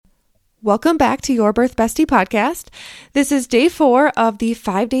Welcome back to Your Birth Bestie podcast. This is day 4 of the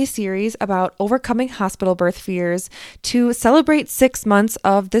 5-day series about overcoming hospital birth fears to celebrate 6 months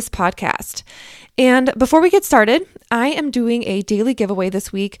of this podcast. And before we get started, I am doing a daily giveaway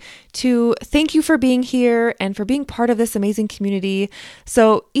this week to thank you for being here and for being part of this amazing community.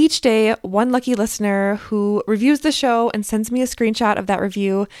 So each day, one lucky listener who reviews the show and sends me a screenshot of that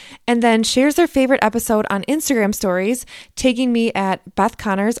review and then shares their favorite episode on Instagram stories, tagging me at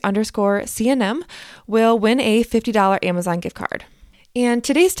BethConnors_CNM, will win a $50 Amazon gift card. And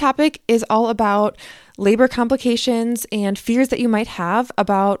today's topic is all about labor complications and fears that you might have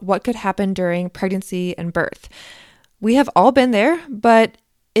about what could happen during pregnancy and birth. We have all been there, but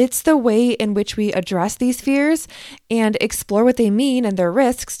it's the way in which we address these fears and explore what they mean and their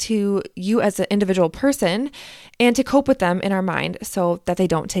risks to you as an individual person and to cope with them in our mind so that they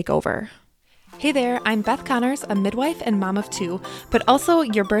don't take over. Hey there, I'm Beth Connors, a midwife and mom of 2, but also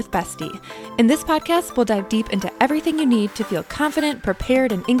your birth bestie. In this podcast, we'll dive deep into everything you need to feel confident,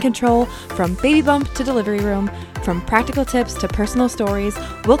 prepared, and in control, from baby bump to delivery room, from practical tips to personal stories.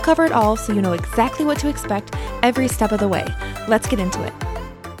 We'll cover it all so you know exactly what to expect every step of the way. Let's get into it.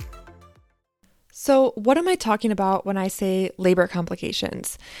 So, what am I talking about when I say labor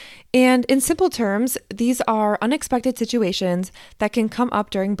complications? And in simple terms, these are unexpected situations that can come up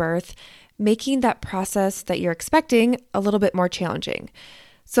during birth, making that process that you're expecting a little bit more challenging.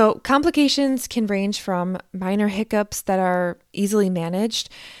 So complications can range from minor hiccups that are easily managed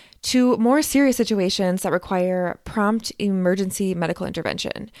to more serious situations that require prompt emergency medical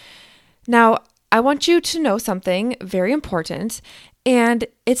intervention. Now, I want you to know something very important, and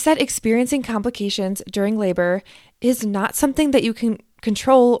it's that experiencing complications during labor is not something that you can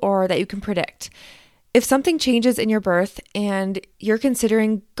control or that you can predict. If something changes in your birth and you're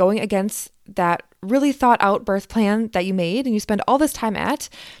considering going against that really thought out birth plan that you made and you spend all this time at,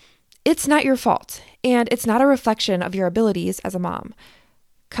 it's not your fault and it's not a reflection of your abilities as a mom.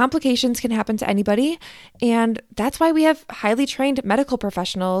 Complications can happen to anybody, and that's why we have highly trained medical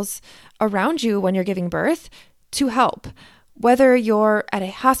professionals around you when you're giving birth to help. Whether you're at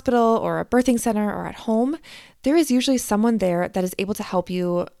a hospital or a birthing center or at home, there is usually someone there that is able to help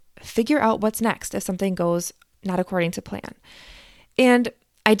you figure out what's next if something goes not according to plan. And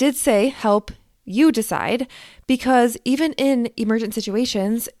I did say help you decide, because even in emergent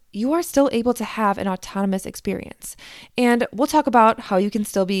situations, you are still able to have an autonomous experience. And we'll talk about how you can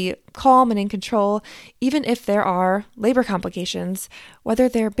still be calm and in control, even if there are labor complications, whether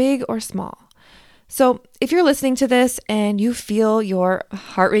they're big or small. So if you're listening to this and you feel your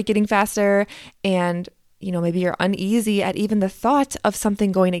heart rate getting faster and maybe you're uneasy at even the thought of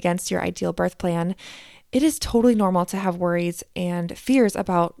something going against your ideal birth plan, it is totally normal to have worries and fears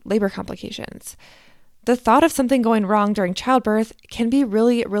about labor complications. The thought of something going wrong during childbirth can be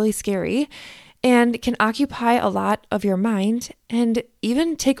really, really scary and can occupy a lot of your mind and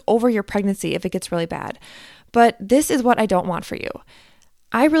even take over your pregnancy if it gets really bad. But this is what I don't want for you.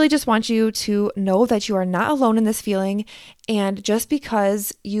 I really just want you to know that you are not alone in this feeling, and just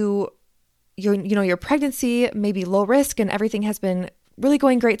because your pregnancy may be low risk and everything has been really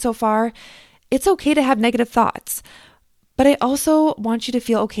going great so far, it's okay to have negative thoughts. But I also want you to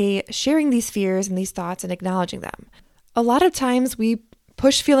feel okay sharing these fears and these thoughts and acknowledging them. A lot of times we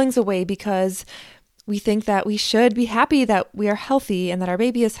push feelings away because we think that we should be happy that we are healthy and that our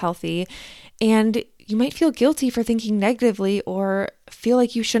baby is healthy. And you might feel guilty for thinking negatively or feel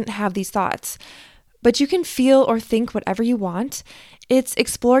like you shouldn't have these thoughts. But you can feel or think whatever you want. It's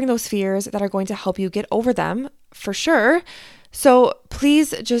exploring those fears that are going to help you get over them, for sure. So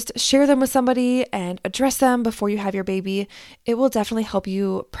please just share them with somebody and address them before you have your baby. It will definitely help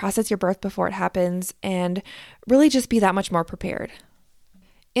you process your birth before it happens and really just be that much more prepared.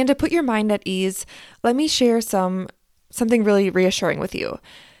 And to put your mind at ease, let me share something really reassuring with you.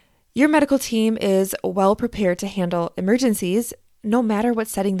 Your medical team is well prepared to handle emergencies, no matter what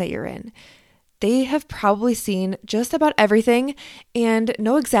setting that you're in. They have probably seen just about everything and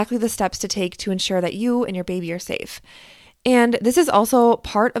know exactly the steps to take to ensure that you and your baby are safe. And this is also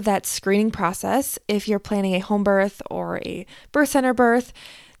part of that screening process if you're planning a home birth or a birth center birth,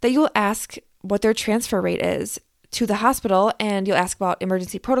 that you'll ask what their transfer rate is to the hospital, and you'll ask about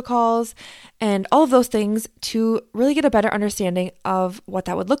emergency protocols and all of those things to really get a better understanding of what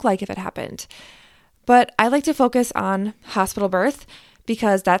that would look like if it happened. But I like to focus on hospital birth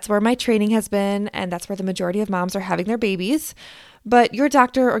because that's where my training has been, and that's where the majority of moms are having their babies. But your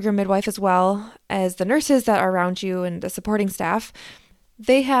doctor or your midwife, as well as the nurses that are around you and the supporting staff,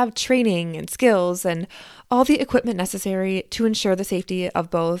 they have training and skills and all the equipment necessary to ensure the safety of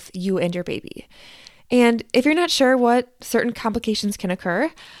both you and your baby. And if you're not sure what certain complications can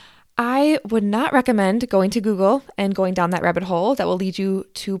occur, I would not recommend going to Google and going down that rabbit hole that will lead you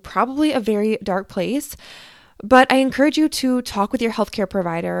to probably a very dark place. But I encourage you to talk with your healthcare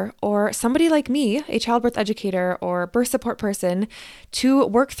provider or somebody like me, a childbirth educator or birth support person, to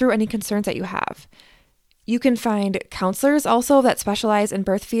work through any concerns that you have. You can find counselors also that specialize in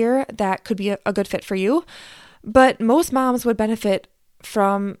birth fear that could be a good fit for you. But most moms would benefit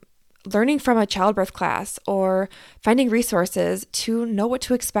from learning from a childbirth class or finding resources to know what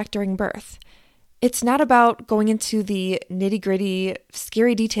to expect during birth. It's not about going into the nitty-gritty,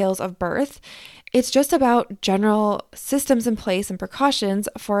 scary details of birth. It's just about general systems in place and precautions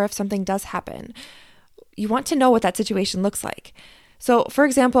for if something does happen. You want to know what that situation looks like. So, for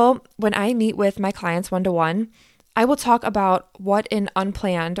example, when I meet with my clients one-to-one, I will talk about what an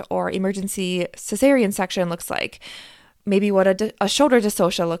unplanned or emergency cesarean section looks like. Maybe what a shoulder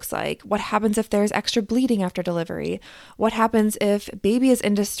dystocia looks like, what happens if there's extra bleeding after delivery, what happens if baby is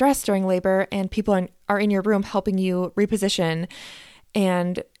in distress during labor and people are in your room helping you reposition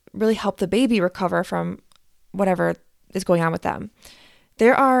and really help the baby recover from whatever is going on with them.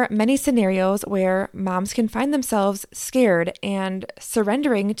 There are many scenarios where moms can find themselves scared and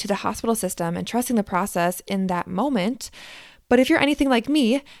surrendering to the hospital system and trusting the process in that moment. But if you're anything like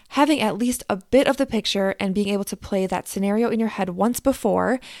me, having at least a bit of the picture and being able to play that scenario in your head once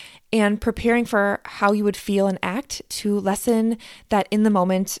before and preparing for how you would feel and act to lessen that in the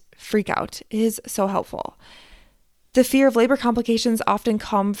moment freak out is so helpful. The fear of labor complications often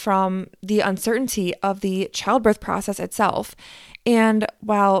come from the uncertainty of the childbirth process itself. And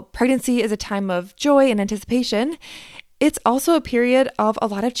while pregnancy is a time of joy and anticipation, it's also a period of a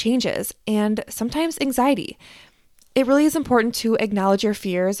lot of changes and sometimes anxiety. It really is important to acknowledge your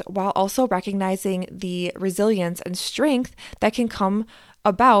fears while also recognizing the resilience and strength that can come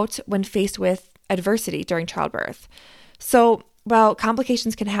about when faced with adversity during childbirth. So, while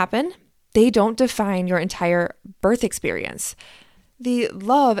complications can happen, they don't define your entire birth experience. The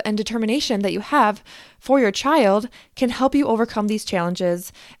love and determination that you have for your child can help you overcome these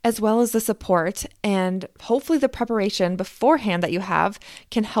challenges, as well as the support and hopefully the preparation beforehand that you have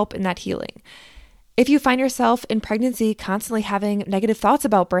can help in that healing. If you find yourself in pregnancy constantly having negative thoughts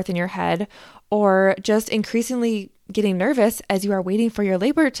about birth in your head, or just increasingly getting nervous as you are waiting for your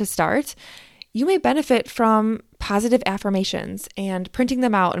labor to start, you may benefit from positive affirmations and printing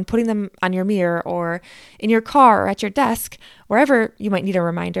them out and putting them on your mirror or in your car or at your desk, wherever you might need a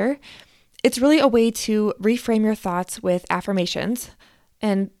reminder. It's really a way to reframe your thoughts with affirmations.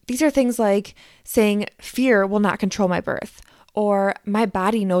 And these are things like saying, "Fear will not control my birth," or "My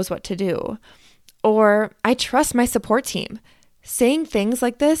body knows what to do," or "I trust my support team." Saying things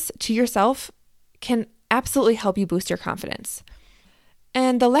like this to yourself can absolutely help you boost your confidence.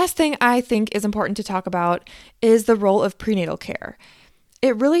 And the last thing I think is important to talk about is the role of prenatal care.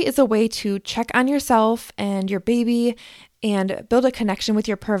 It really is a way to check on yourself and your baby and build a connection with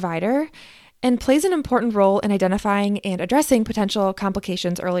your provider, and plays an important role in identifying and addressing potential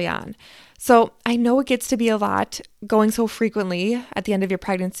complications early on. So I know it gets to be a lot going so frequently at the end of your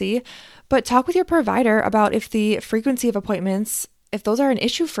pregnancy, but talk with your provider about if the frequency of appointments, if those are an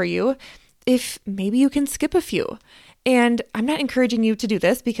issue for you, if maybe you can skip a few. And I'm not encouraging you to do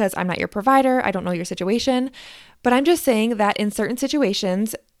this because I'm not your provider, I don't know your situation, but I'm just saying that in certain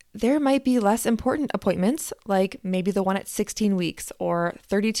situations, there might be less important appointments, like maybe the one at 16 weeks or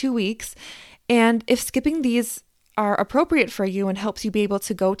 32 weeks. And if skipping these are appropriate for you and helps you be able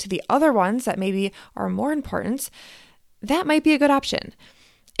to go to the other ones that maybe are more important, that might be a good option.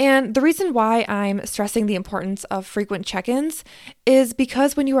 And the reason why I'm stressing the importance of frequent check-ins is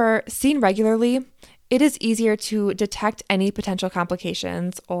because when you are seen regularly, it is easier to detect any potential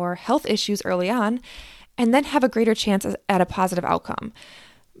complications or health issues early on, and then have a greater chance at a positive outcome.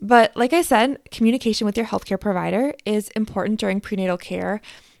 But like I said, communication with your healthcare provider is important during prenatal care.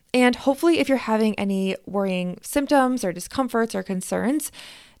 And hopefully, if you're having any worrying symptoms or discomforts or concerns,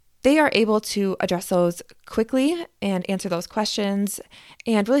 they are able to address those quickly and answer those questions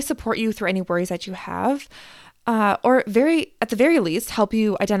and really support you through any worries that you have, or at the very least, help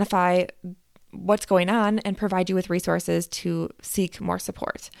you identify what's going on and provide you with resources to seek more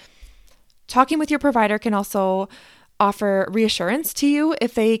support. Talking with your provider can also offer reassurance to you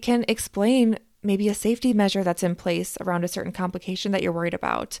if they can explain maybe a safety measure that's in place around a certain complication that you're worried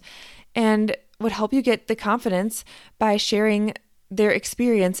about, and would help you get the confidence by sharing their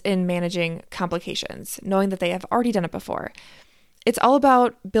experience in managing complications, knowing that they have already done it before. It's all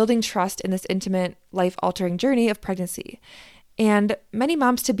about building trust in this intimate, life-altering journey of pregnancy. And many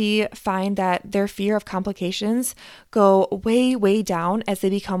moms-to-be find that their fear of complications go way, way down as they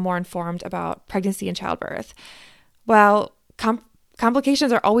become more informed about pregnancy and childbirth. While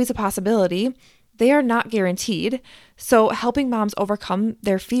Complications are always a possibility. They are not guaranteed. So helping moms overcome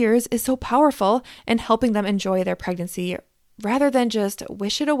their fears is so powerful in helping them enjoy their pregnancy rather than just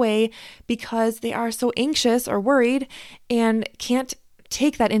wish it away because they are so anxious or worried and can't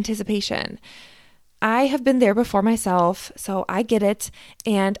take that anticipation. I have been there before myself, so I get it,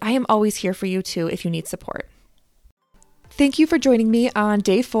 and I am always here for you too if you need support. Thank you for joining me on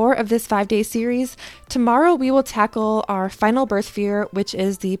day 4 of this 5-day series. Tomorrow we will tackle our final birth fear, which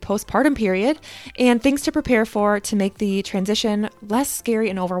is the postpartum period, and things to prepare for to make the transition less scary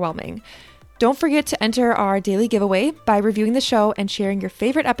and overwhelming. Don't forget to enter our daily giveaway by reviewing the show and sharing your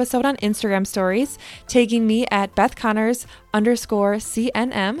favorite episode on Instagram stories, tagging me at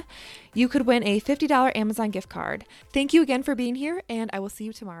BethConnors_CNM. You could win a $50 Amazon gift card. Thank you again for being here, and I will see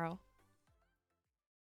you tomorrow.